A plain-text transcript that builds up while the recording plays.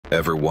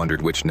Ever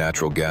wondered which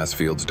natural gas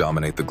fields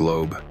dominate the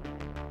globe?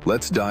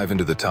 Let's dive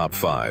into the top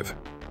 5.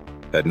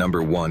 At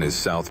number 1 is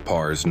South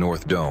Par's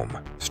North Dome,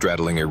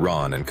 straddling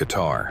Iran and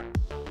Qatar.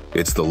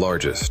 It's the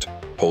largest,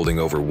 holding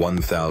over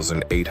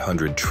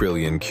 1,800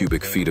 trillion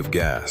cubic feet of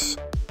gas,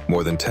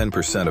 more than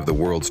 10% of the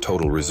world's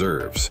total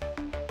reserves,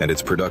 and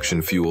its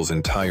production fuels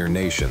entire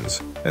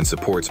nations and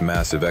supports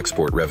massive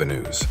export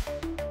revenues.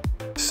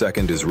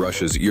 Second is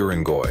Russia's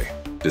Urengoy,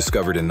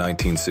 discovered in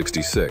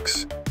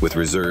 1966, with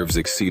reserves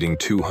exceeding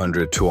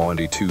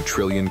 222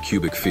 trillion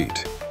cubic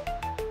feet.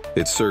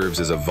 It serves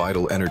as a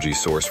vital energy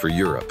source for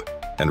Europe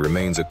and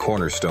remains a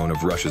cornerstone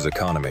of Russia's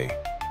economy.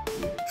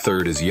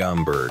 Third is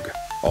Yamburg,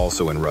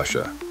 also in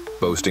Russia,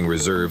 boasting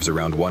reserves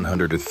around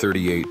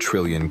 138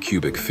 trillion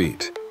cubic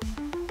feet.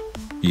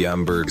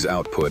 Yamburg's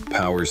output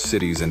powers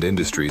cities and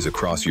industries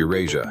across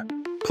Eurasia,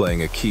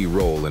 playing a key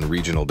role in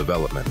regional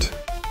development.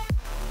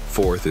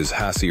 Fourth is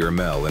Hassi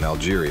R'Mel in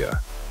Algeria,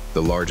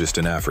 the largest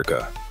in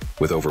Africa,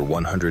 with over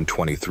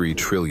 123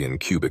 trillion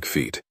cubic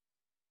feet.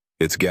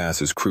 Its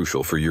gas is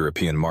crucial for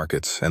European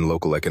markets and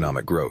local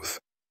economic growth.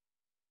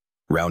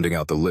 Rounding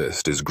out the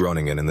list is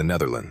Groningen in the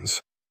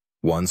Netherlands,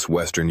 once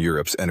Western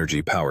Europe's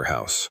energy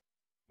powerhouse,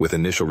 with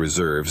initial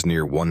reserves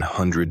near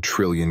 100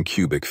 trillion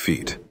cubic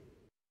feet.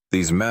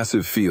 These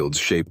massive fields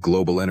shape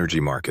global energy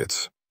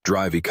markets,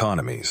 drive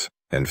economies,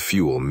 and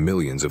fuel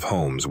millions of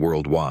homes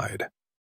worldwide.